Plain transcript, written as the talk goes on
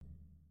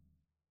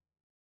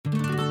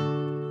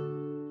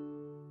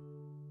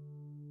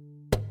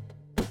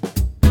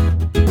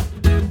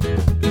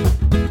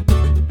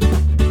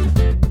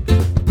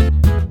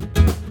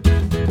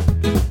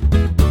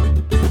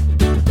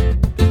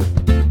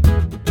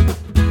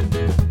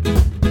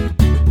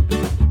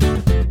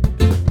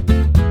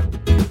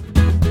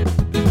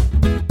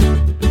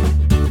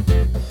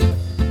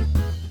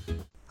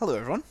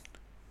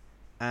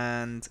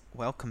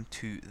welcome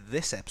to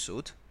this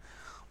episode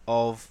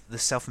of the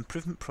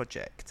Self-Improvement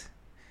Project.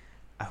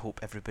 I hope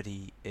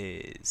everybody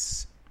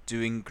is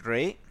doing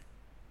great.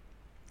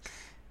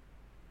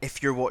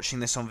 If you're watching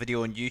this on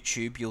video on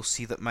YouTube, you'll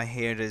see that my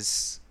hair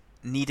is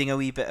needing a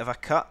wee bit of a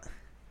cut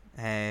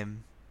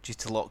due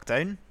to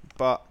lockdown,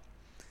 but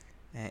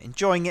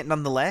enjoying it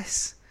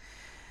nonetheless.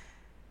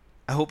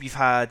 I hope you've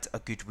had a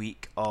good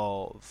week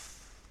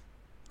of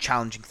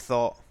challenging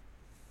thought,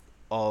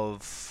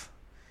 of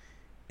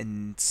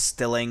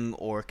instilling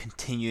or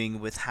continuing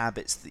with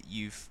habits that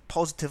you've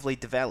positively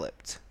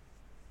developed,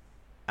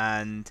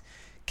 and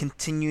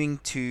continuing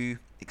to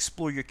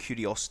explore your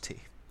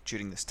curiosity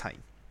during this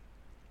time.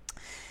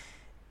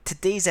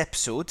 Today's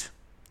episode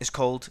is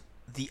called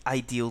The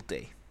Ideal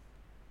Day,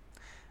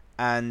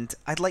 and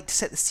I'd like to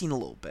set the scene a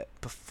little bit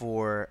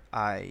before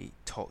I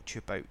talk to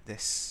you about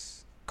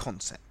this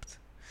concept.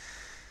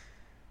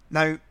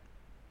 Now,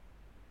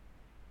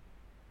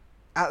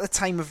 at the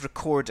time of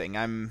recording,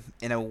 I'm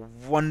in a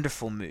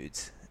wonderful mood,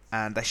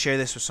 and I share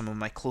this with some of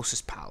my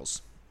closest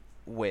pals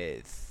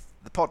with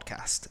the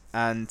podcast.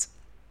 And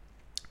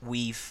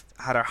we've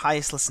had our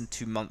highest listened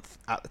to month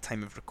at the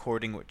time of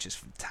recording, which is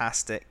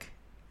fantastic.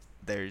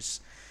 There's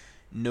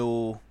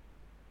no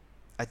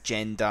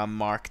agenda,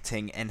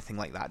 marketing, anything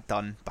like that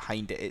done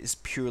behind it. It is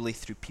purely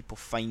through people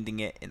finding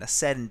it in a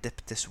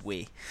serendipitous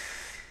way.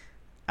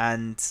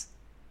 And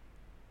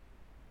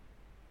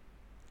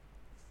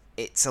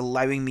it's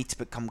allowing me to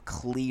become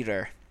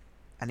clearer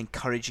and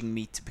encouraging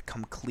me to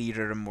become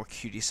clearer and more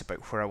curious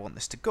about where I want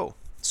this to go.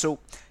 So,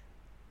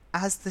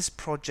 as this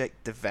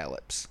project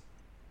develops,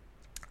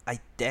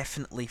 I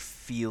definitely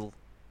feel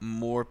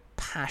more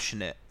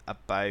passionate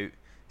about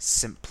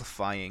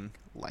simplifying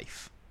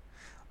life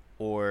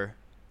or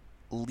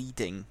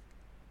leading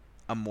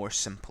a more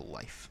simple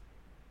life.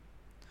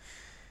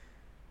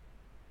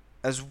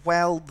 As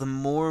well, the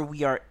more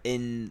we are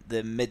in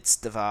the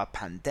midst of a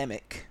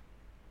pandemic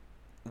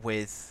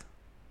with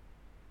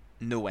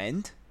no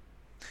end,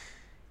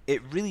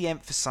 it really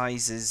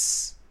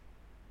emphasizes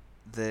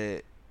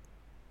the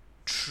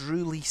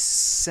truly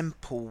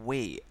simple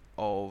way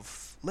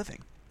of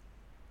living.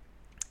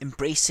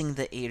 Embracing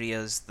the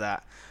areas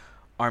that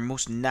are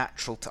most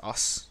natural to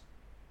us,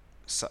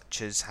 such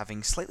as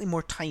having slightly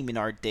more time in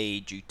our day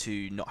due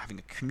to not having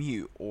a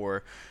commute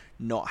or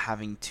not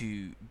having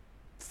to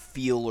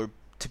feel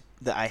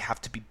that I have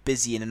to be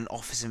busy in an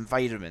office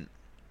environment.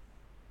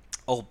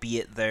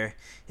 Albeit there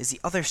is the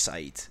other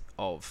side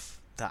of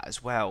that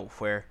as well,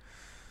 where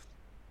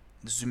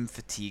Zoom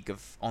fatigue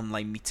of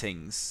online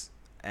meetings,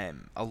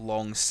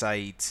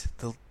 alongside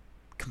the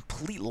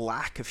complete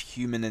lack of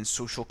human and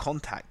social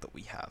contact that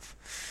we have.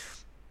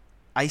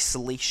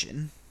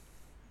 Isolation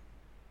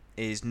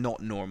is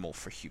not normal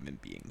for human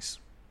beings.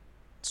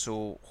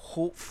 So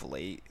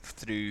hopefully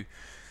through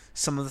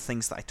some of the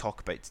things that I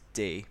talk about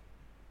today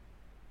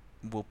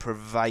will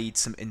provide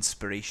some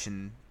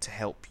inspiration to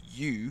help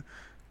you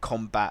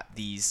combat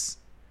these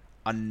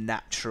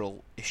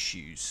unnatural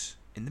issues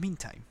in the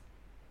meantime.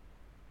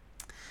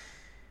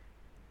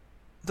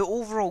 The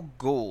overall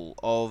goal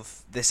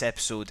of this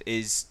episode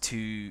is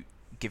to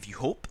give you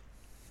hope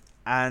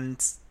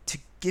and to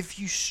give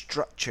you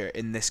structure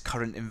in this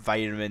current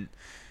environment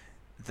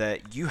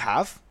that you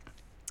have,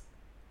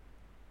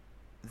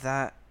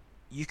 that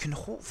you can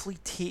hopefully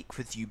take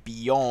with you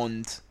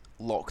beyond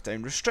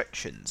lockdown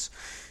restrictions.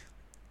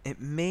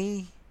 It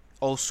may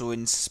also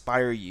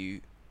inspire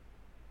you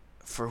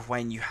for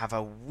when you have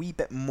a wee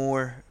bit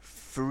more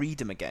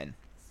freedom again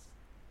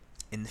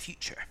in the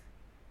future.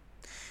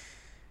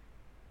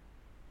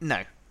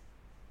 Now,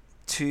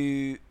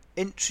 to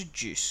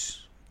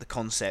introduce the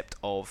concept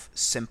of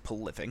simple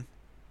living,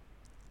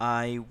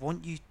 I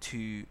want you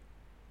to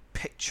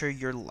picture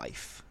your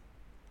life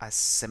as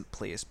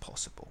simply as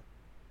possible.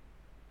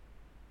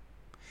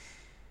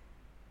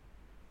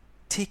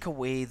 Take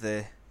away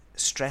the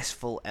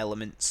stressful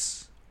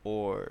elements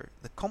or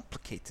the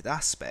complicated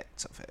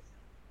aspects of it.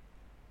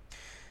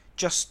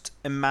 Just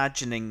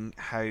imagining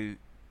how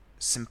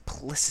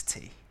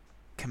simplicity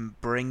can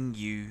bring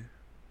you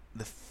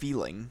the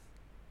feeling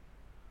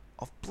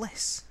of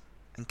bliss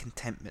and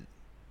contentment.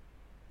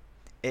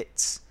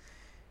 It's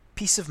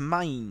peace of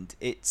mind,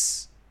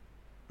 it's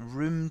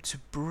room to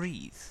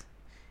breathe,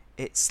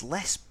 it's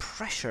less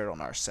pressure on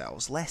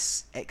ourselves,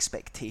 less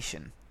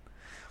expectation.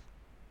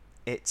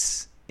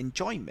 It's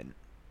enjoyment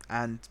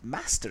and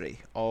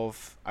mastery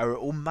of our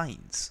own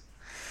minds.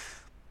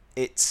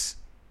 It's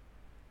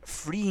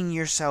freeing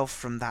yourself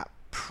from that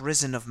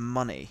prison of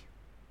money.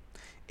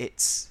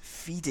 It's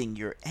feeding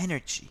your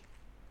energy.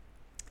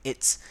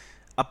 It's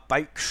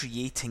about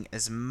creating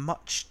as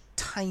much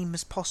time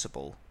as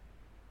possible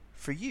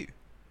for you.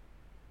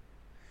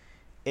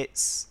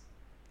 It's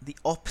the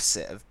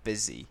opposite of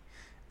busy,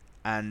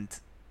 and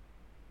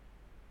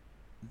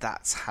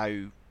that's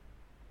how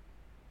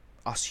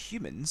us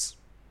humans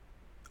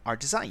are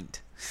designed.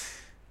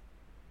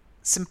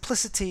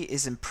 Simplicity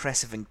is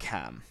impressive and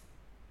calm.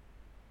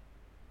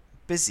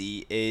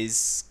 Busy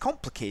is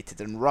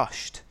complicated and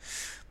rushed.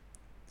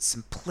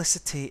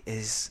 Simplicity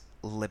is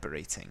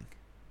liberating.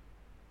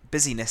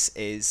 Busyness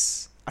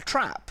is a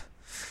trap.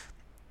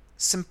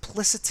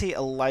 Simplicity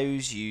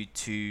allows you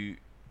to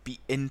be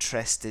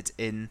interested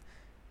in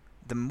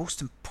the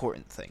most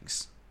important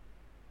things,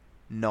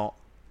 not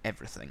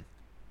everything.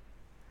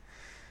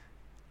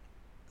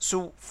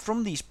 So,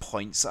 from these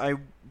points, I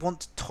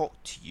want to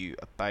talk to you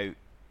about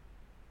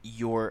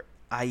your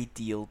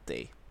ideal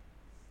day.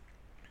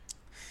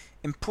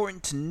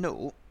 Important to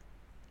note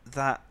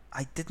that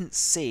I didn't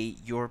say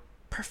your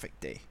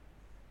perfect day.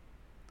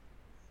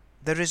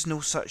 There is no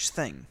such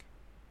thing.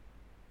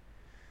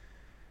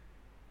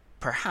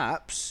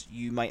 Perhaps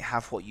you might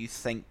have what you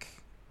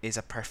think is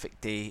a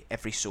perfect day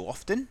every so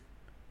often,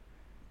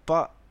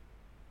 but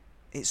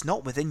it's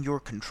not within your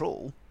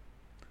control.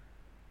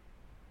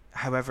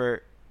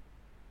 However,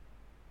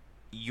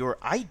 your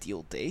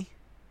ideal day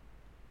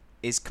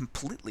is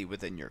completely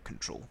within your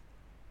control.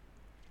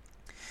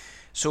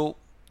 So,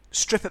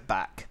 strip it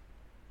back,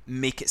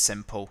 make it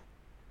simple.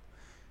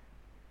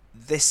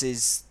 This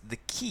is the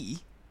key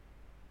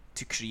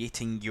to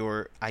creating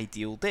your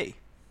ideal day.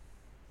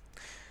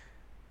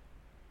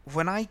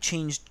 When I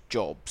changed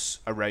jobs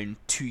around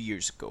 2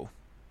 years ago,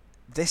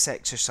 this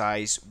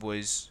exercise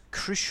was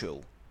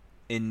crucial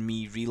in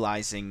me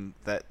realizing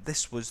that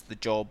this was the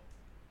job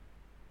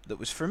that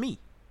was for me,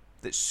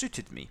 that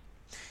suited me.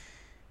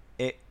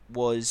 It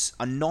was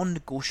a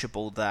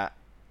non-negotiable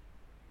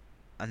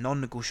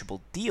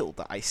deal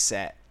that I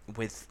set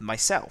with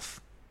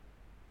myself.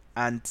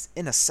 And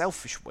in a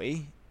selfish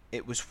way,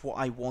 it was what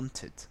I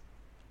wanted.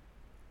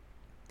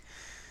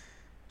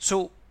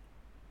 So,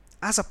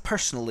 as a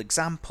personal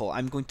example,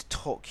 I'm going to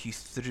talk you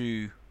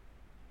through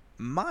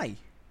my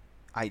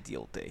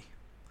ideal day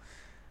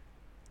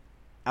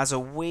as a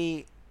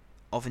way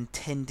of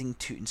intending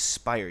to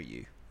inspire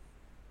you.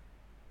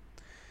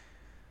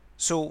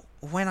 So,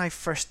 when I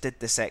first did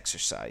this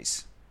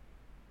exercise,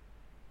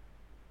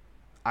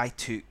 I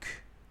took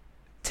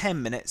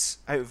 10 minutes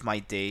out of my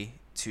day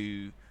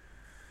to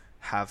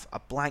have a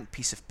blank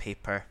piece of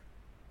paper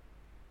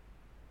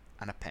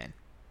and a pen.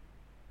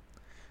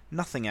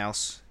 Nothing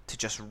else, to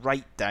just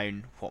write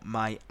down what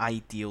my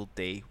ideal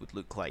day would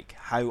look like,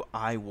 how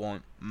I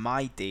want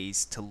my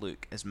days to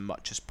look as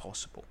much as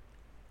possible.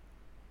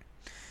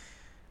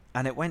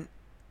 And it went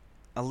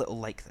a little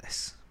like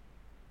this.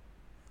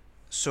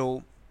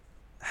 So,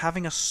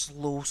 having a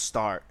slow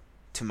start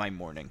to my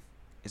morning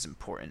is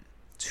important.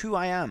 It's who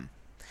I am.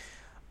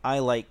 I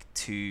like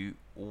to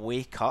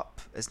wake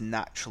up as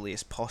naturally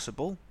as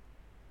possible.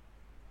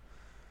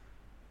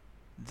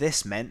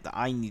 This meant that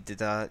I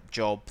needed a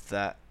job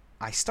that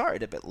I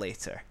started a bit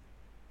later.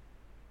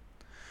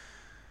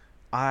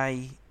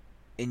 I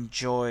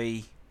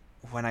enjoy,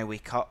 when I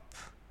wake up,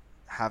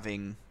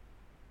 having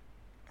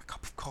a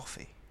cup of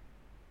coffee.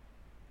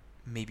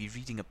 Maybe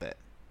reading a bit.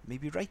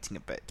 Maybe writing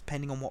a bit,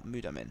 depending on what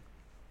mood I'm in.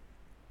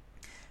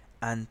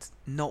 And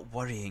not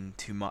worrying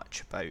too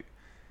much about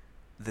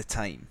the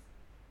time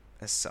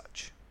as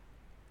such.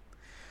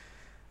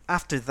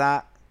 After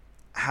that,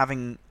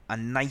 having a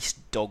nice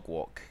dog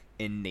walk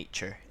in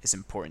nature is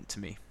important to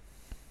me.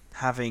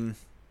 Having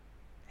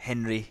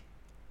Henry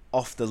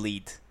off the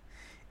lead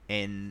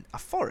in a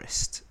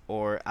forest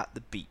or at the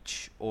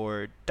beach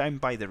or down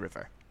by the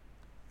river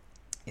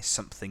is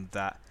something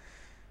that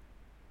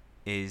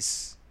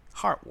is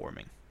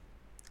heartwarming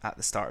at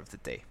the start of the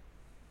day.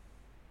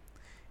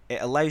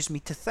 It allows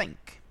me to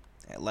think.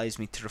 It allows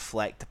me to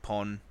reflect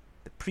upon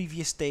the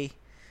previous day,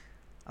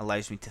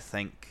 allows me to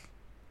think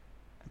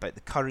about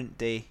the current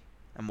day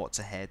and what's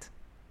ahead.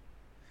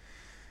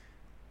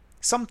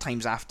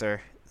 Sometimes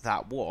after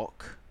that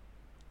walk,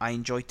 I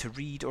enjoy to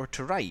read or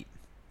to write.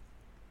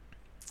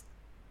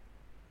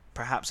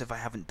 Perhaps if I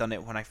haven't done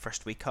it when I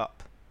first wake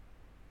up.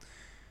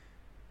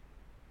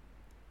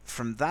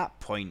 From that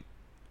point,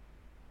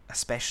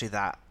 especially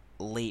that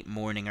late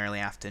morning, early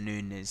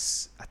afternoon,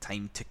 is a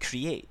time to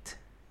create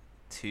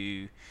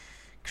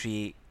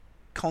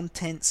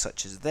content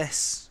such as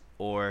this,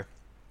 or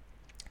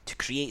to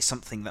create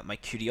something that my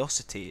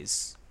curiosity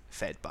is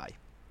fed by.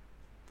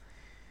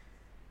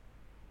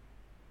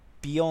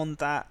 Beyond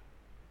that,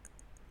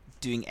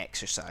 doing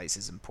exercise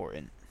is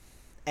important.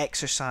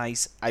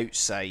 Exercise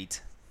outside.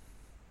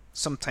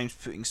 Sometimes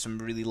putting some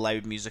really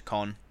loud music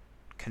on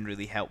can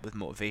really help with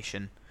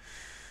motivation.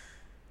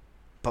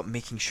 But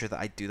making sure that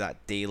I do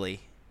that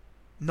daily,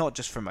 not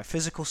just for my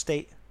physical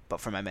state, but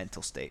for my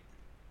mental state.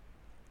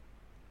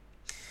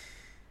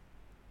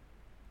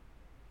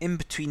 In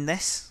between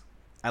this,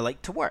 I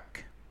like to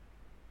work.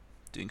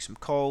 Doing some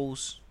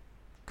calls,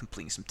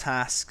 completing some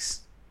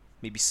tasks,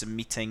 maybe some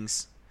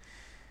meetings.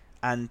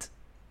 And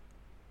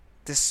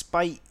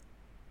despite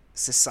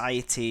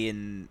society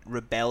and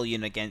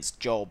rebellion against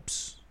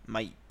jobs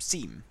might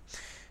seem,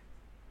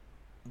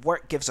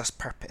 work gives us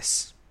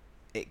purpose.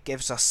 It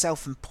gives us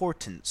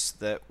self-importance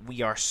that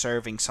we are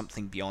serving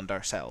something beyond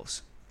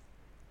ourselves.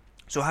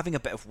 So having a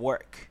bit of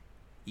work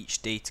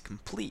each day to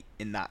complete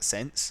in that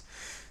sense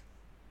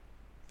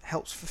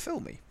helps fulfill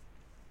me.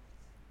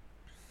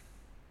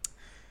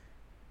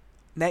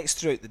 Next,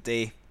 throughout the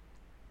day,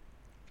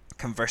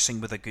 conversing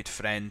with a good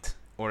friend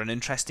or an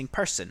interesting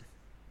person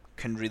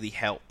can really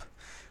help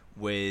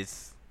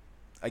with,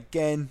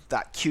 again,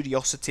 that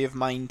curiosity of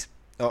mine,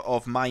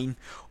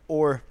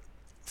 or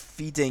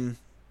feeding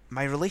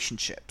my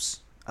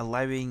relationships,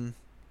 allowing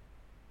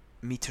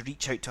me to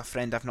reach out to a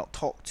friend I've not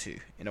talked to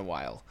in a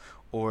while,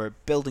 or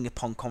building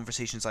upon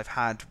conversations I've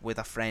had with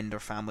a friend or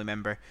family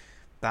member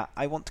that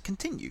I want to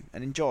continue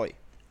and enjoy.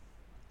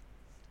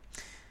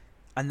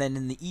 And then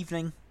in the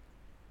evening,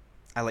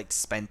 I like to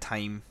spend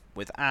time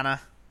with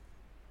Anna,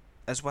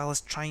 as well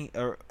as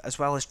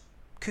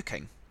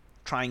cooking,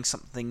 trying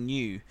something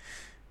new,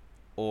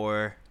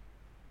 or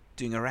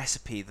doing a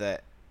recipe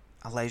that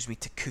allows me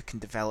to cook and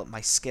develop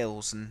my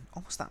skills and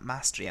almost that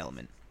mastery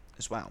element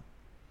as well.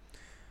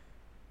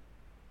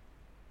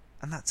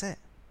 And that's it.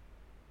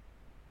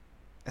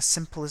 As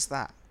simple as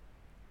that.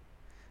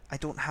 I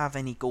don't have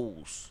any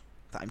goals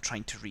that I'm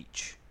trying to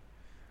reach.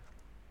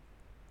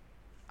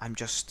 I'm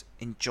just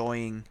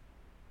enjoying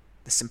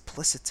the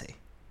simplicity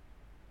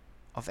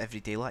of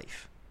everyday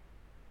life.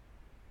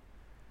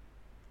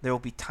 There will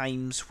be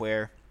times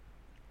where,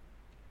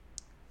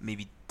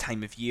 maybe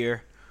time of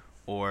year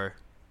or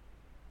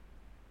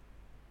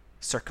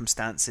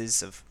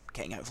circumstances of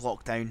getting out of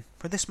lockdown,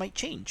 where this might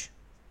change.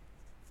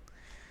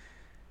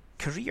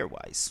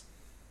 Career-wise,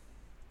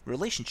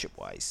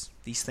 relationship-wise,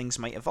 these things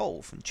might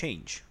evolve and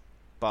change,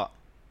 but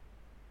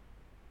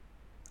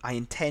I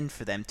intend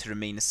for them to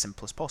remain as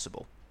simple as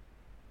possible,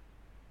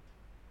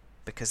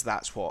 because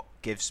that's what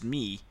gives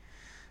me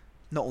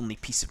not only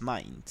peace of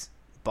mind,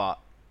 but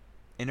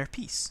inner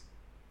peace.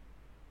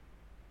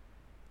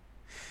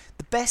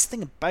 The best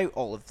thing about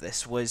all of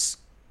this was,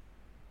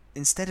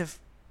 instead of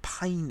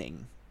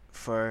pining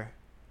for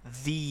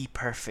the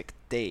perfect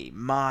day,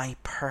 my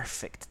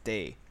perfect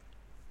day,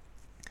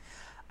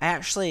 I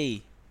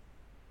actually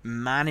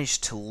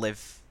managed to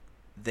live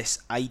this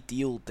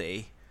ideal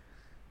day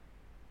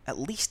at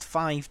least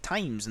 5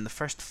 times in the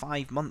first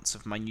 5 months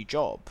of my new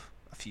job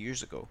a few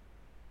years ago.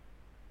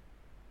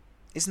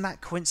 Isn't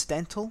that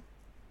coincidental?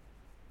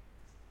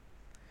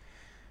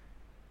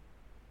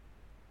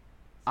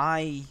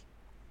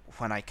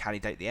 When I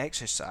carried out the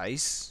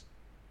exercise,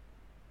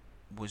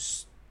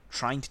 was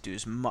trying to do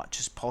as much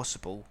as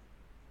possible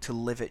to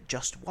live it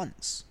just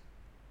once.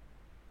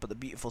 But the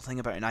beautiful thing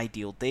about an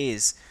ideal day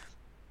is,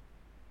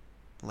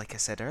 like I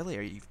said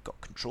earlier, you've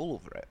got control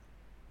over it.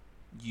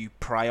 You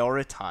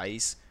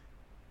prioritize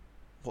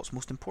what's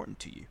most important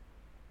to you,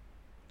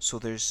 so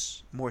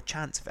there's more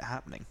chance of it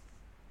happening.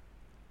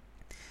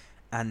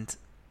 And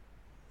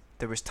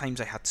there was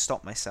times I had to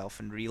stop myself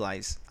and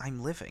realize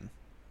I'm living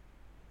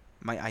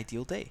my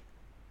ideal day.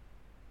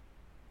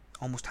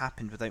 Almost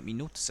happened without me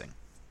noticing.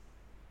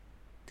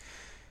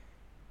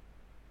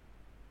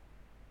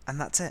 And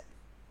that's it.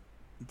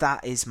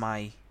 That is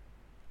my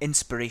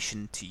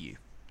inspiration to you.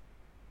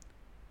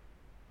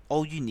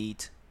 All you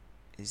need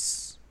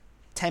is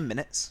 10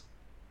 minutes,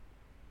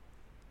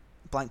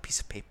 a blank piece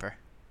of paper,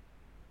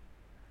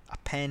 a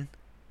pen,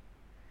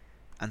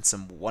 and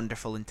some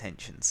wonderful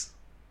intentions.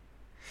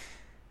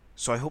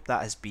 So I hope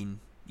that has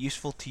been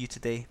useful to you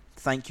today.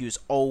 Thank you as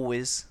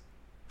always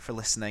for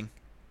listening.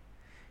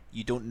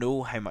 You don't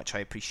know how much I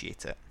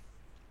appreciate it.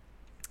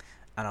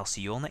 And I'll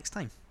see you all next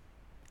time.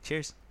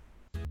 Cheers.